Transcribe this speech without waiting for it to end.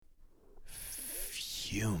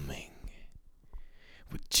Fuming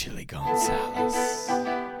with Chilly Gonzales.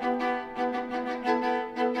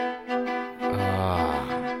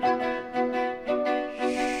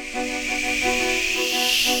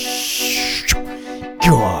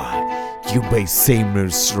 God, you may say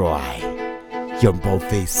Musroy. You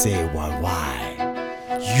both say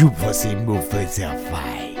why. You pussy move for the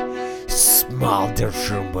fight. Small the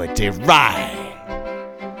room but they ride.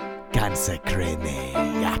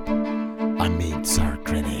 Gansakrene up. I mean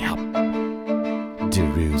Sarkrene up.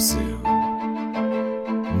 Deruzu.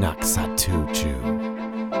 Naksatuchu.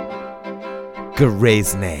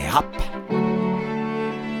 Garazne up.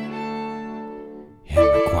 Him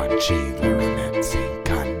Larimenting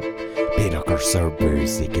gun. Pidoker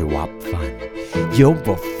Cerbers give up fun. You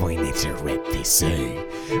will find it a red they say.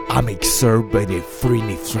 I make Cerberi free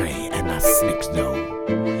ni free and I snakes no.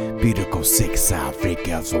 Pidoker 6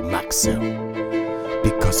 Africa for Maxo.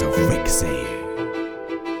 Because of Rick say.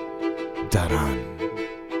 Daran.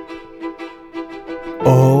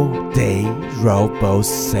 Oh, they robo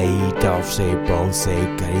say, dog say, both say,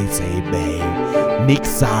 gay say, bay.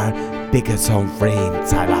 Mixar, biggest home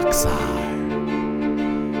friends, I like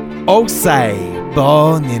oh, say,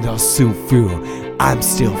 born in a sufu, I'm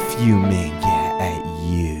still fuming, yeah, at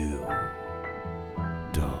you.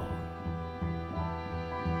 Dog.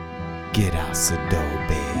 Get out the door,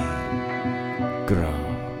 babe. Grow.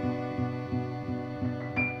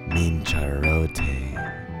 Mincharote.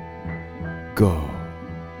 Go.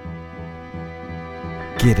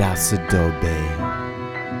 Get out the door, babe.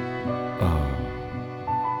 Oh.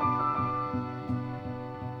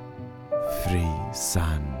 Free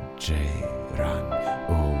San J-Ran.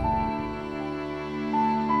 Oh.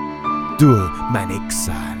 Du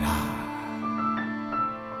Manixara.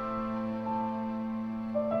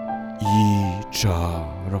 I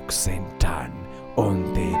Roxentan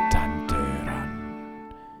onde tanteran.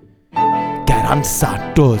 Garam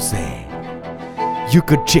Satose. You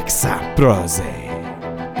could chicksa prose.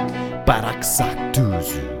 Baraksa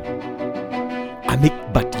tuzu. Amik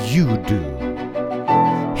but you do.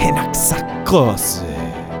 Henaksa kose.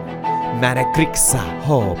 Marakriksa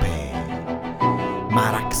hope.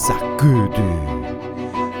 Maraksa kudu.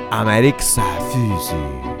 Ameriksa fuzu.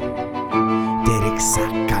 Deriksa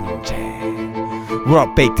kanje.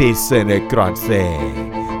 Ropete sene kranse.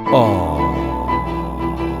 Oh.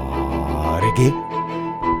 Regi.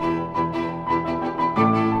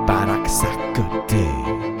 Baraksa kudu.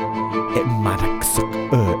 Et maraksa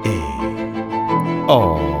e.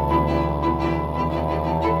 Oh.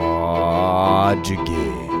 Jige.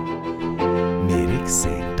 Mirik se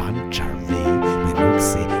tancharvi. Menuk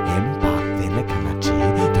se empa. Vene kanachi.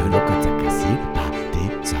 Tonokotakashi. Pa de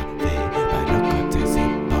sabe. Barokote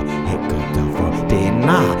simpo. Hekotovo. De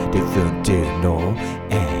na. De funte no.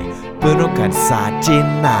 Bunokan sa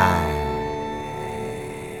jinai.